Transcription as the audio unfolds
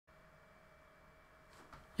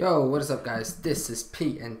Yo, what is up guys? This is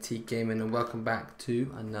PNT Gaming and welcome back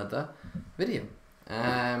to another video.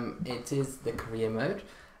 It is the career mode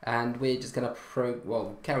and we're just gonna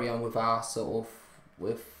carry on with our our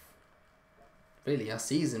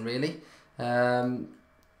season really.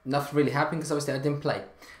 Nothing really happened because obviously I didn't play.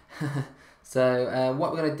 So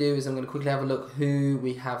what we're gonna do is I'm gonna quickly have a look who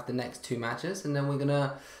we have the next two matches, and then we're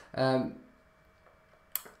gonna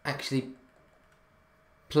actually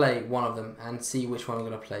play one of them and see which one we're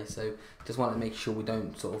going to play. So just want to make sure we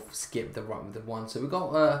don't sort of skip the one. So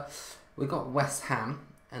we got West Ham,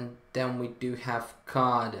 and then we do have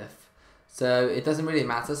Cardiff. So it doesn't really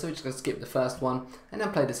matter, so we're just going to skip the first one and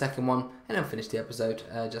then play the second one and then finish the episode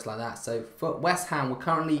just like that. So for West Ham, we're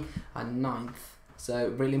currently at 9th, so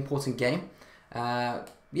really important game.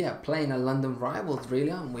 Yeah, playing a London rivals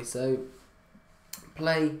really, aren't we? So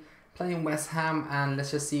playing West Ham, and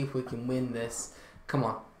let's just see if we can win this. Come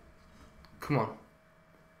on. Come on.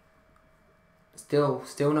 Still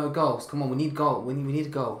no goals. Come on, we need goal. We need a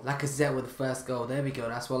goal. Lacazette with the first goal. There we go.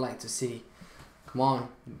 That's what I like to see. Come on.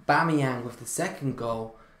 Bamiyang with the second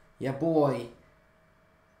goal. Yeah, boy.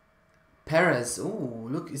 Perez. Oh,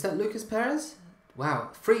 look. Is that Lucas Perez?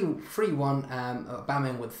 Wow. 3-1.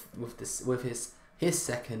 Bamiyang with his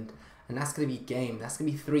second. And that's going to be game. That's going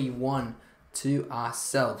to be 3-1 to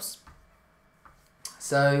ourselves.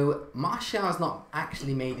 So Martial has not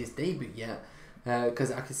actually made his debut yet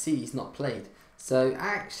because I can see he's not played. So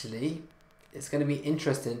actually it's going to be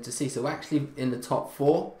interesting to see. So we're actually in the top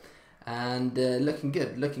 4 and looking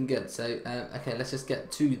good. So okay, let's just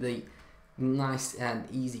get to the nice and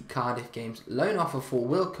easy Cardiff games. Loan offer for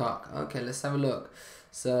Wilcock. Okay, let's have a look.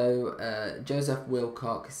 So Joseph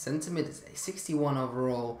Wilcock, centre mid, is 61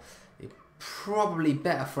 overall. It's probably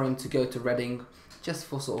better for him to go to Reading just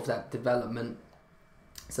for sort of that development.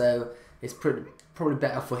 So it's probably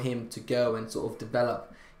better for him to go and sort of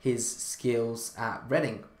develop his skills at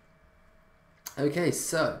Reading. Okay,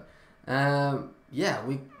 so yeah,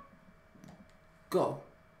 we got to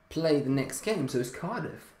play the next game. So it's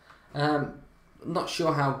Cardiff. Not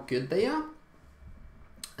sure how good they are.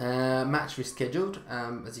 Match rescheduled,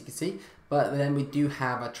 as you can see, but then we do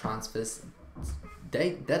have a transfers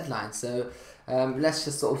deadline. So let's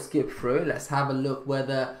just sort of skip through. Let's have a look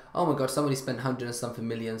whether, oh my god, somebody spent 100 and something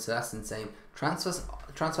million, so that's insane. Transfer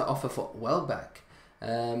offer for Welbeck.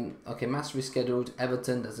 Okay, match rescheduled.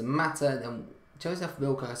 Everton, doesn't matter. Then Joseph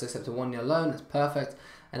Wilcock has accepted 1-year loan. That's perfect.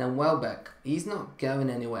 And then Welbeck, he's not going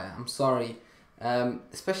anywhere. I'm sorry.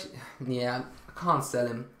 Especially, yeah, I can't sell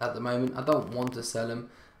him at the moment. I don't want to sell him.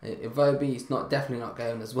 Iwobi, he's definitely not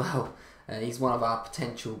going as well. He's one of our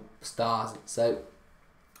potential stars. So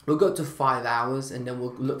we'll go to 5 hours and then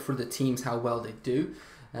we'll look through the teams, how well they do.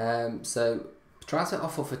 So transfer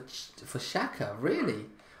offer for Xhaka, really?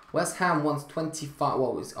 West Ham wants 25.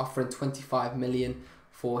 Well, it's offering 25 million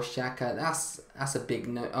for Xhaka. That's a big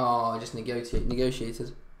no. Oh, I just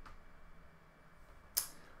negotiated.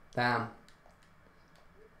 Damn.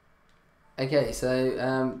 Okay,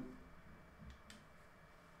 so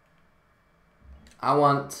I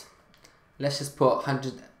want. Let's just put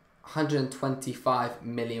 125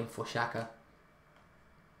 million for Xhaka.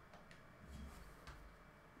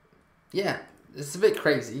 Yeah, it's a bit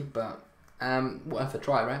crazy, but worth a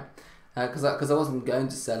try, right? Because I wasn't going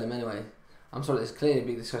to sell him anyway. I'm sorry, there's clearly a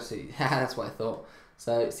big discrepancy. That's what I thought.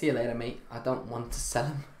 So see you later, mate. I don't want to sell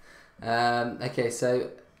him. Okay, so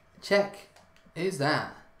check. Who's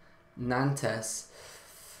that? Nantes.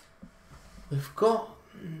 We've got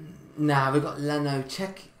Leno.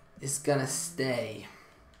 Check is gonna stay.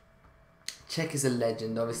 Czech is a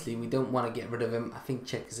legend, obviously. We don't want to get rid of him. I think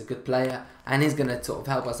Czech is a good player and he's going to sort of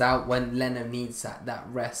help us out when Leno needs that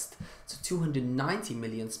rest. So 290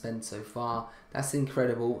 million spent so far. That's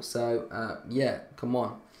incredible. So yeah, come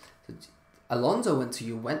on. So, Alonso went to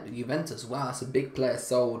Juventus. Wow, that's a big player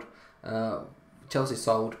sold. Chelsea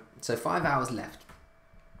sold. So 5 hours left.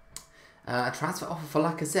 Transfer offer for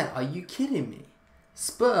Lacazette. Are you kidding me?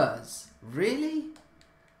 Spurs? Really?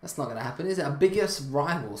 That's not going to happen, is it? Our biggest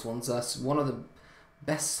rivals wants us, one of the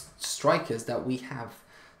best strikers that we have.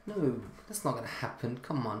 No, that's not going to happen.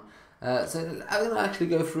 Come on. So I'm going to actually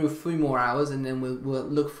go through a few more hours and then we'll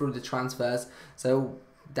look through the transfers. So,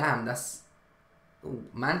 damn, that's... Ooh,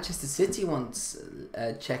 Manchester City wants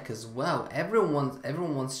Czech as well. Everyone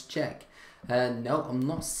wants Czech. No, I'm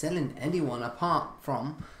not selling anyone apart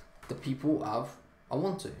from the people I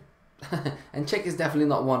want to. And Czech is definitely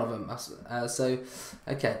not one of them. So,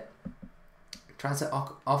 okay. Transfer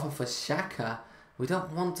offer for Xhaka. We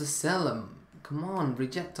don't want to sell him. Come on,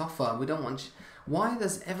 reject offer. We don't want. Why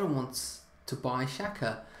does everyone want to buy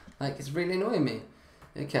Xhaka? Like, it's really annoying me.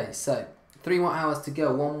 Okay, so 3 more hours to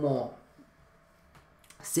go. One more.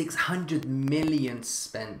 600 million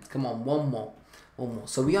spent. Come on, one more.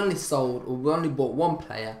 So we only bought one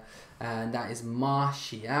player, and that is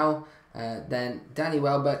Martial. Then Danny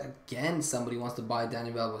Welbeck, again, somebody wants to buy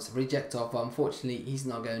Danny Welbeck. So reject offer. Unfortunately, he's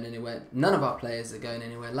not going anywhere. None of our players are going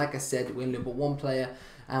anywhere. Like I said, we only bought one player,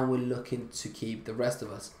 and we're looking to keep the rest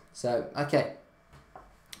of us. So, okay.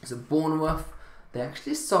 So Bournemouth, they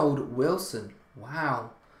actually sold Wilson.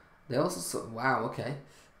 Wow. They also sold, wow, okay.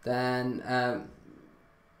 Then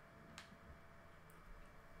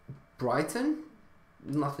Brighton,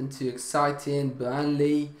 nothing too exciting.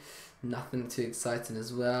 Burnley, nothing too exciting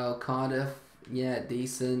as well. Cardiff, yeah,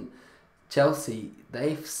 decent. Chelsea,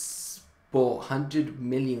 they've bought 100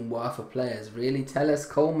 million worth of players. Really? Telles,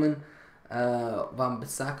 Coleman,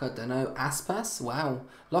 Wan-Bissaka, don't know. Aspas, wow.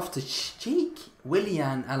 Loftus-Cheek,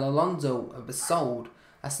 Willian and Alonso were sold.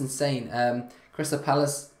 That's insane. Crystal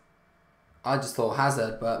Palace, I just thought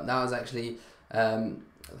Hazard, but that was actually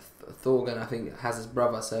Thorgan, I think, Hazard's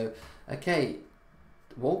brother. So, okay.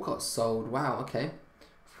 Walcott sold. Wow, okay.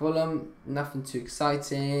 Fulham, nothing too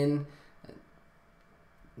exciting.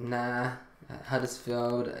 Nah.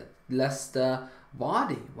 Huddersfield, Leicester,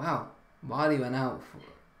 Vardy. Wow. Vardy went out.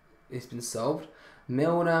 It's been sold.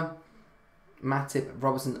 Milner, Matip,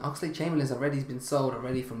 Robertson, Oxlade-Chamberlain's already been sold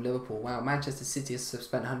already from Liverpool. Wow. Manchester City has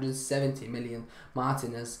spent 170 million.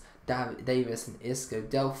 Martinez, Davis and Isco.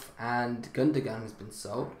 Delph and Gundogan has been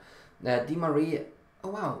sold. Di Maria. Oh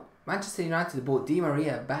wow. Manchester United bought Di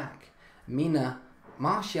Maria back. Mina,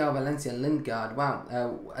 Martial, Valencia, and Lingard. Wow.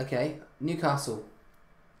 Okay. Newcastle.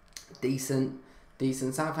 Decent.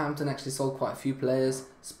 Southampton actually sold quite a few players.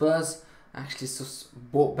 Spurs actually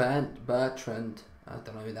bought Bertrand. I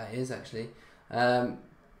don't know who that is actually.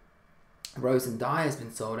 Rose and Dyer has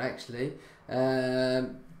been sold actually. Yeah,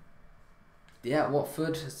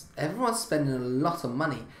 Watford. Everyone's spending a lot of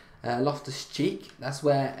money. Loftus-Cheek. That's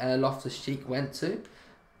where Loftus-Cheek went to.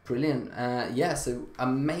 Brilliant. Yeah, so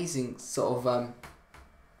amazing sort of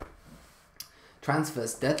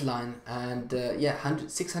transfers deadline, and yeah,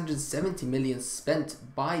 670 million spent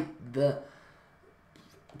by the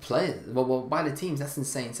players, well by the teams. That's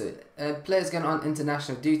insane. So players going on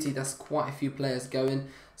international duty, that's quite a few players going,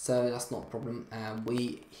 so that's not a problem.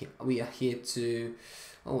 We are here to,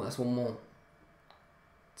 oh, that's one more,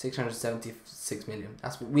 676 million.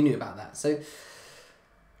 That's what we knew about that. So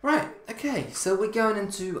right, okay, so we're going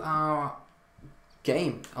into our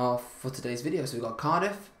game for today's video. So we've got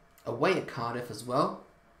Cardiff, away at Cardiff as well.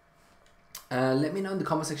 Let me know in the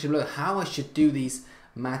comment section below how I should do these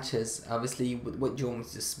matches. Obviously, what do you want me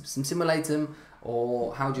to just simulate them,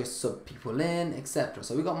 or how do you sub people in, etc.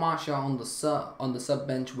 So we got Martial on the sub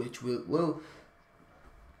bench, which we'll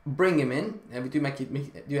bring him in. And we do have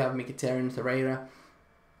Mkhitaryan, Torreira,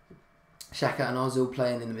 Xhaka and Ozil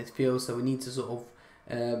playing in the midfield. So we need to sort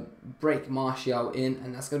of break Martial in,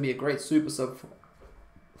 and that's going to be a great super sub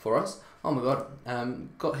for us. Oh my god,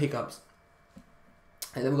 got hiccups.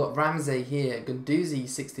 And then we've got Ramsey here, Guendouzi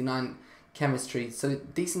 69 chemistry. So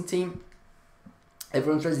decent team.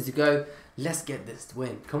 Everyone's ready to go. Let's get this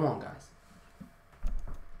win. Come on, guys.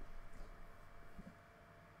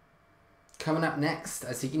 Coming up next,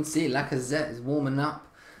 as you can see, Lacazette is warming up.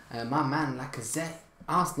 My man Lacazette,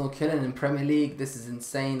 Arsenal killing in Premier League. This is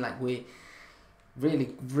insane. Like, we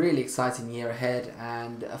really exciting year ahead,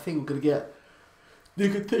 and I think we're gonna get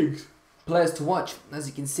good things. Players to watch, as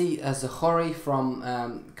you can see, Zahori from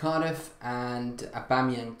Cardiff, and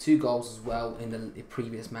Aubameyang, 2 goals as well in the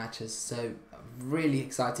previous matches. So really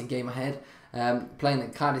exciting game ahead. Playing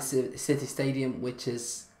at Cardiff City Stadium, which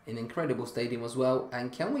is an incredible stadium as well.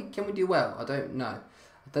 And can we do well? I don't know.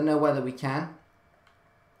 I don't know whether we can.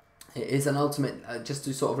 It is an ultimate, just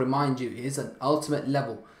to sort of remind you, it is an ultimate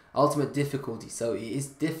level, ultimate difficulty. So it is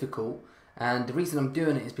difficult, and the reason I'm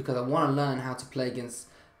doing it is because I want to learn how to play against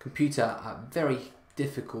computer at very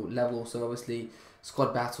difficult level. So obviously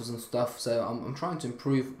squad battles and stuff. So I'm trying to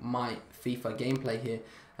improve my FIFA gameplay here.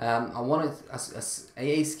 I wanted, as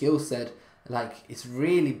AA Skills said, like, it's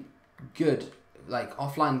really good. Like,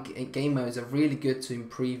 offline game modes are really good to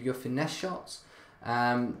improve your finesse shots.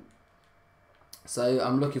 So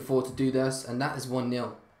I'm looking forward to do this, and that is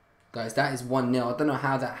 1-0, guys. That is 1-0. I don't know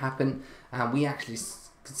how that happened. We actually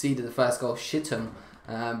conceded the first goal. Shit'em.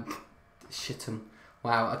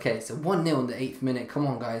 Wow, okay, so 1-0 in the 8th minute. Come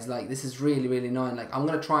on, guys. Like, this is really annoying. Like, I'm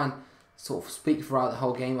going to try and sort of speak throughout the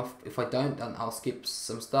whole game. If I don't, then I'll skip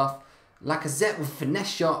some stuff. Lacazette with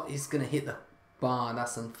finesse shot is going to hit the bar.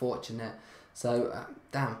 That's unfortunate. So,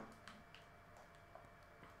 damn.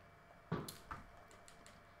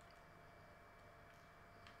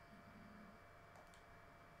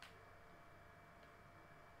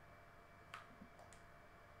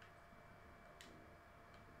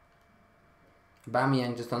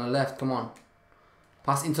 Aubameyang just on the left, come on.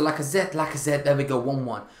 Pass into Lacazette, Lacazette, there we go,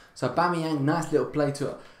 1-1. So Aubameyang, nice little play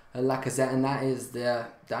to Lacazette, and that is the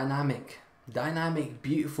dynamic,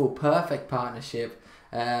 beautiful, perfect partnership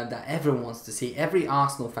that everyone wants to see. Every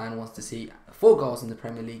Arsenal fan wants to see. 4 goals in the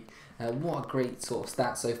Premier League. What a great sort of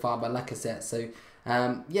stat so far by Lacazette. So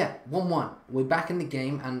yeah, 1-1. We're back in the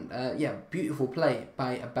game, and yeah, beautiful play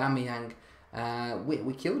by Aubameyang.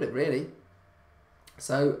 We killed it really.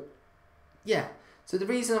 So yeah, so the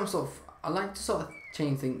reason I like to sort of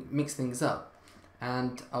mix things up,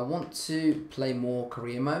 and I want to play more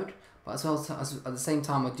career mode, but as well as at the same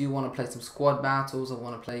time I do want to play some squad battles. I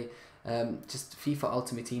want to play just FIFA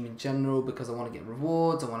Ultimate Team in general because I want to get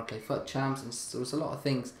rewards. I want to play FUT Champs, and so there's a lot of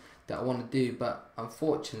things that I want to do, but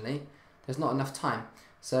unfortunately there's not enough time.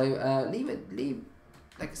 So leave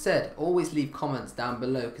like I said, always leave comments down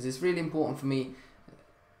below, because it's really important for me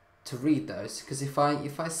to read those, because if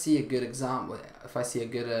I see a good example, if I see a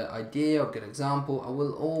good idea or good example, I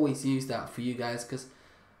will always use that for you guys, because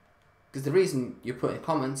the reason you're putting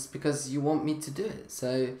comments because you want me to do it.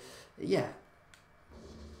 So yeah,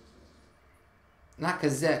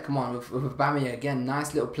 Lacazette, come on, with Aubameyang again,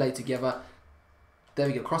 nice little play together. There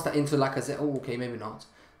we go, cross that into Lacazette. Oh, okay, maybe not.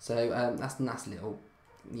 So that's a nice little,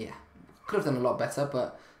 yeah, could have done a lot better,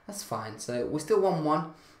 but that's fine. So we're still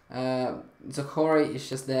 1-1. Zachary is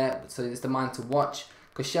just there, so it's the man to watch.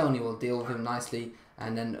 Koscielny will deal with him nicely,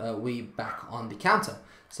 and then we back on the counter.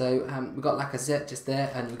 So we got Lacazette just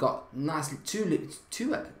there, and we got nicely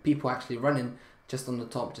two people actually running just on the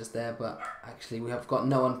top just there, but actually we have got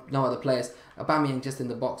no other players. Aubameyang just in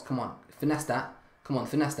the box. Come on, finesse that. Come on,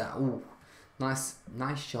 finesse that. Ooh, nice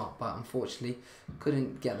shot, but unfortunately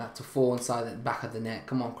couldn't get that to fall inside the back of the net.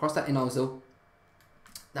 Come on, cross that in, Ozil.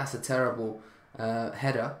 That's a terrible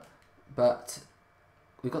header, but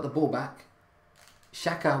we got the ball back.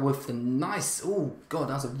 Xhaka with the nice, oh god,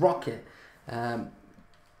 that was a rocket.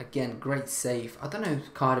 Again, great save. I don't know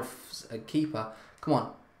Cardiff's keeper. Come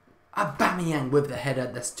on, Aubameyang with the header.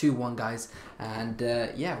 That's 2-1, guys, and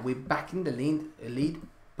yeah, we're back in the lead.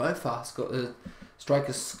 Both our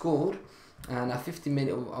strikers scored, and a 50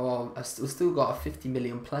 million. We've still got a 50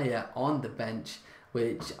 million player on the bench,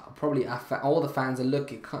 which probably all the fans are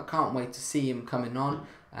looking. Can't wait to see him coming on.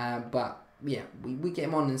 But yeah, we get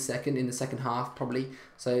him on in the second half probably.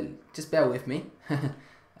 So just bear with me.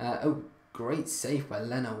 Oh, great save by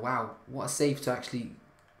Leno. Wow, what a save to actually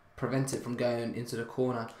prevent it from going into the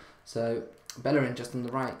corner. So Bellerin just on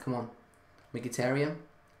the right. Come on, Mkhitaryan,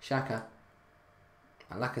 Xhaka,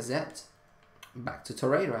 Lacazette, back to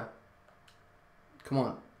Torreira. Come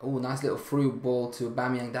on. Oh, nice little through ball to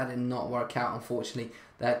Aubameyang. That did not work out, unfortunately.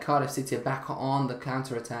 Cardiff City are back on the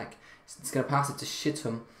counter-attack. It's going to pass it to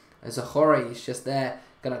Shitham. Zahore is just there.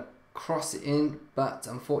 Going to cross it in, but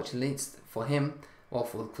unfortunately, it's for him, or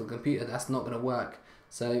for the computer, that's not going to work.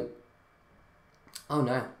 So, oh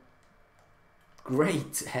no.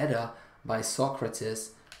 Great header by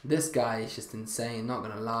Socrates. This guy is just insane, not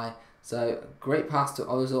going to lie. So, great pass to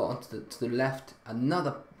Ozil onto to the left.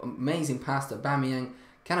 Another amazing pass to Aubameyang.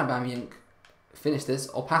 Can Aubameyang finish this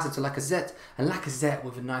or pass it to Lacazette? And Lacazette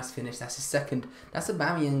with a nice finish. That's his second. That's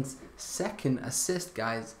Aubameyang's second assist,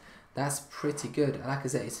 guys. That's pretty good.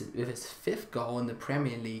 Lacazette is with his 5th goal in the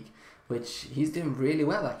Premier League, which he's doing really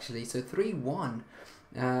well actually. So 3-1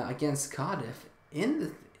 against Cardiff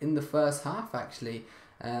in the first half actually.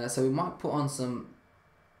 So we might put on some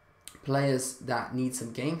players that need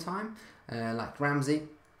some game time, like Ramsey,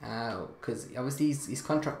 because obviously his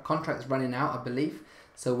contract's running out, I believe.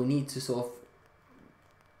 So we need to sort of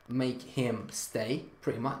make him stay,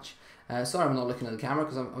 pretty much. Sorry, I'm not looking at the camera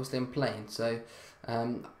because obviously I'm playing. So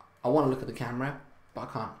I want to look at the camera, but I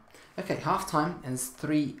can't. Okay, half time, and it's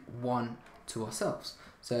 3-1 to ourselves.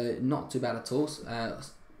 So not too bad at all.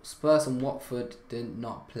 Spurs and Watford did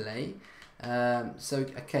not play. So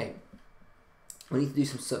okay, we need to do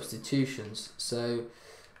some substitutions. So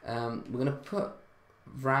we're gonna put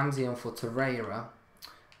Ramsey on for Torreira.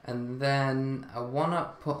 And then I want to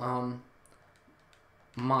put on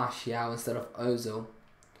Martial instead of Ozil.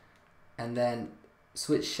 And then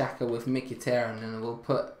switch Xhaka with Mkhitaryan. And we'll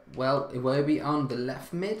put, well, Iwobi on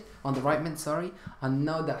the right mid, sorry. I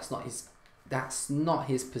know that's not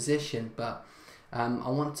his position, but I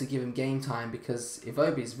want to give him game time because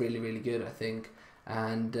Iwobi is really, really good, I think.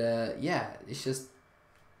 And yeah, it's just,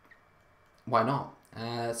 why not?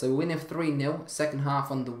 So we're winning 3-0, second half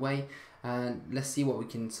on the way. And let's see what we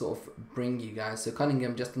can sort of bring you guys. So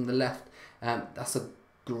Cunningham just on the left. That's a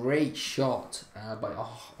great shot by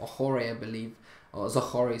Ohore, I believe, or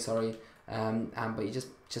Zahori, sorry. But he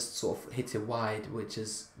just sort of hit it wide, which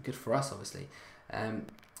is good for us, obviously.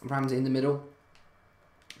 Ramsey in the middle.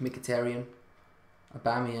 Mkhitaryan,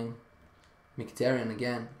 Aubameyang, Mkhitaryan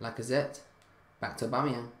again, Lacazette, back to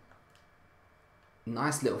Aubameyang.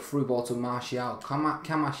 Nice little through ball to Martial. Can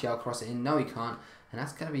Martial cross it in? No, he can't. And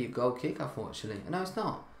that's going to be a goal kick, unfortunately. No, it's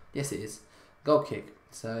not. Yes, it is. Goal kick.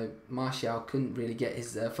 So Martial couldn't really get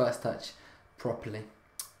his first touch properly.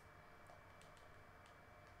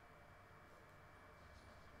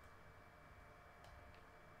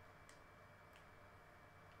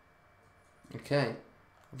 Okay,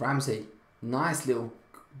 Ramsey, nice little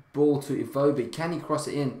ball to Iwobi. Can he cross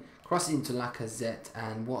it in? Cross it into Lacazette,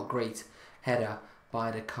 and what a great header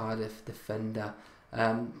by the Cardiff defender.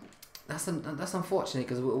 That's unfortunate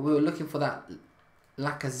because we were looking for that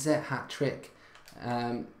Lacazette hat trick.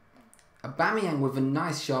 Aubameyang with a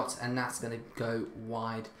nice shot, and that's going to go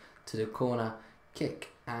wide to the corner kick.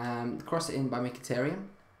 Cross it in by Mkhitaryan.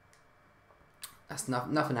 That's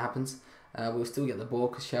nothing happens. We'll still get the ball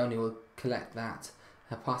because Koscielny will collect that,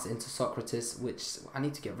 pass it into Socrates, which I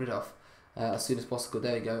need to get rid of as soon as possible.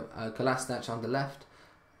 There we go. Kolasinac on the left.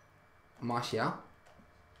 Martial.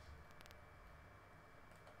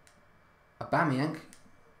 Aubameyang.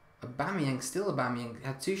 Still Aubameyang.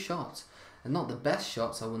 Had 2 shots. And not the best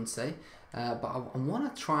shots, I wouldn't say. But I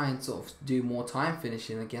want to try and sort of do more time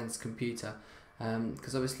finishing against computer.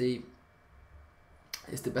 Because obviously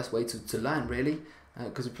it's the best way to learn, really.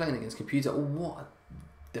 Because we're playing against computer. Oh, what a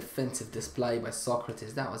defensive display by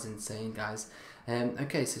Socrates. That was insane, guys.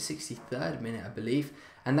 Okay, so 63rd minute, I believe.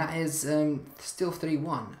 And that is still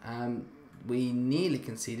 3-1. We nearly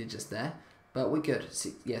conceded just there. But we're good.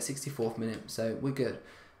 Yeah, 64th minute. So we're good.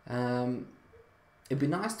 It'd be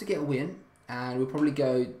nice to get a win. And we'll probably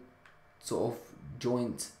go sort of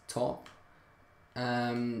joint top.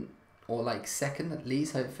 Or like second at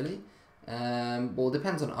least, hopefully. Well, it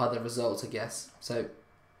depends on other results, I guess. So,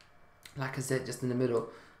 Lacazette just in the middle.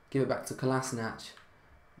 Give it back to Kolasinac.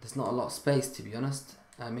 There's not a lot of space, to be honest.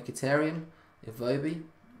 Mkhitaryan, Iwobi,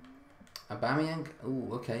 Aubameyang. Ooh,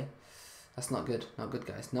 okay. That's not good. Not good,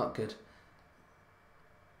 guys. Not good.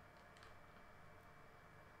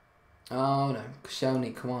 Oh no,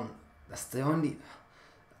 Koscielny, come on. That's the only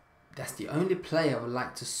player I would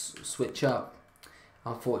like to switch up.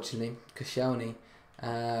 Unfortunately, Koscielny.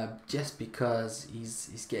 Just because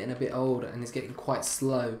he's getting a bit older and he's getting quite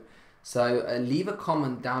slow. So leave a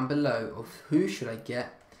comment down below of who should I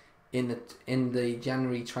get in the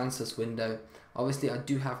January transfers window. Obviously I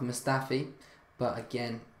do have Mustafi, but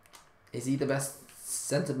again, is he the best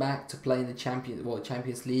centre back to play in the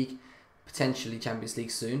Champions League, potentially Champions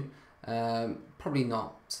League soon? Probably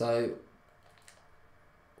not. So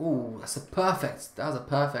that was a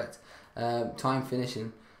perfect time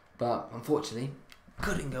finishing, but unfortunately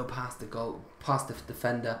couldn't go past the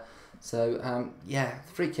defender. So yeah,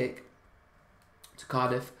 free kick to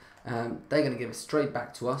Cardiff. They're going to give it straight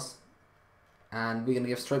back to us, and we're going to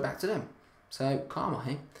give it straight back to them. So karma,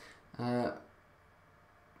 hey.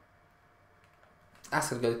 That's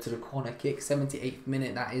going to go to the corner kick. 78th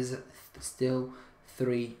minute. That is still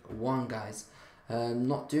 3-1, guys.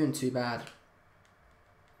 Not doing too bad.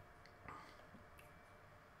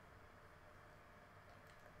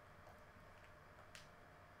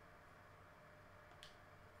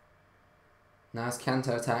 Nice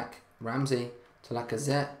counter attack. Ramsey to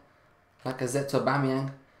Lacazette. Lacazette to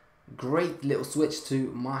Aubameyang. Great little switch to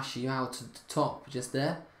Martial to the top just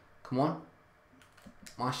there. Come on.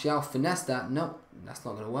 Martial finessed that. Nope, that's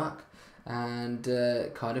not going to work. And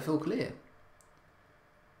Cardiff all clear.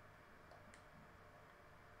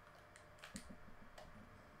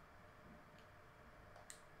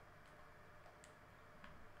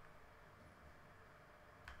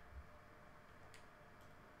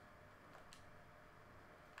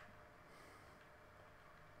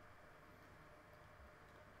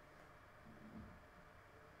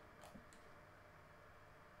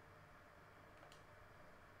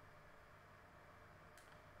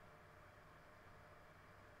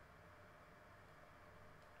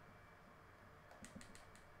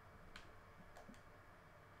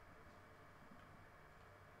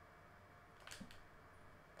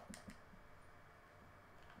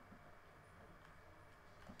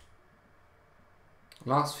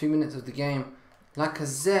 Last few minutes of the game.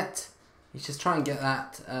 Lacazette. He's just trying to get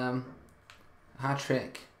that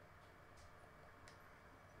hat-trick.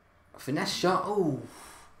 Finesse shot. Oh.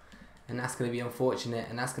 And that's going to be unfortunate.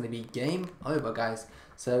 And that's going to be game over, guys.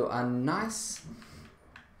 So a nice...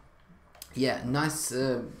 Yeah, nice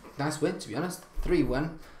win, to be honest.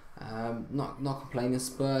 3-1. Not complaining.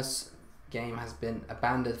 Spurs game has been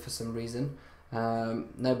abandoned for some reason.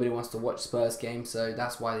 Nobody wants to watch Spurs games, so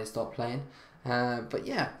that's why they stopped playing. But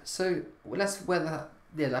yeah, so let's weather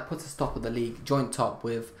yeah, that puts us top of the league, joint top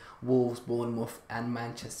with Wolves, Bournemouth, and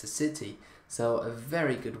Manchester City. So a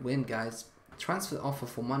very good win, guys. Transfer offer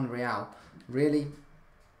for Monreal, really.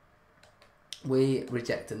 We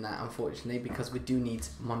rejected that, unfortunately, because we do need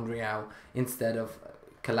Monreal instead of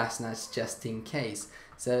Kolasinac, just in case.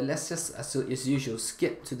 So let's just, as usual,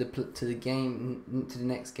 skip to the game, to the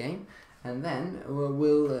next game, and then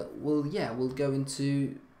we'll go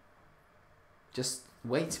into just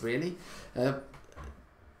wait, really.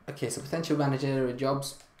 Okay, so potential managerial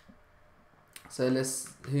jobs. So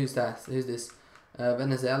who's this?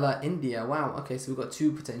 Venezuela, India. Wow. Okay, so we've got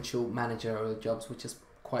 2 potential managerial jobs, which is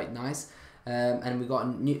quite nice. And we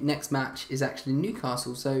got next match is actually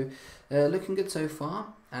Newcastle, so looking good so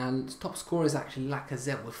far. And top scorer is actually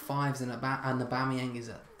Lacazette with 5s, and Aubameyang is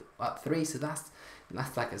at 3. So that's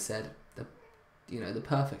like I said, the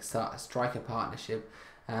perfect striker partnership,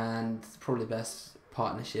 and probably best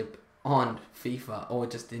partnership on FIFA or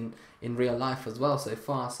just in real life as well so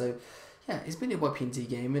far. So yeah, it's been your boy PNT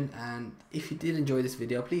Gaming, and if you did enjoy this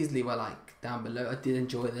video, please leave a like down below. I did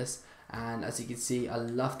enjoy this, and as you can see, I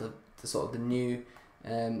love the sort of the new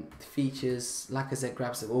features. Lacazette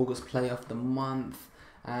grabs the August Player of the Month,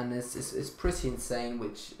 and it's pretty insane.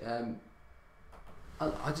 Which I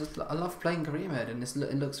love playing career mode, and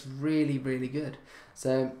it looks really good.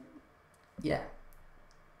 So yeah,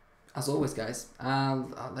 as always, guys,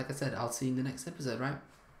 like I said, I'll see you in the next episode. Right,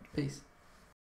 peace.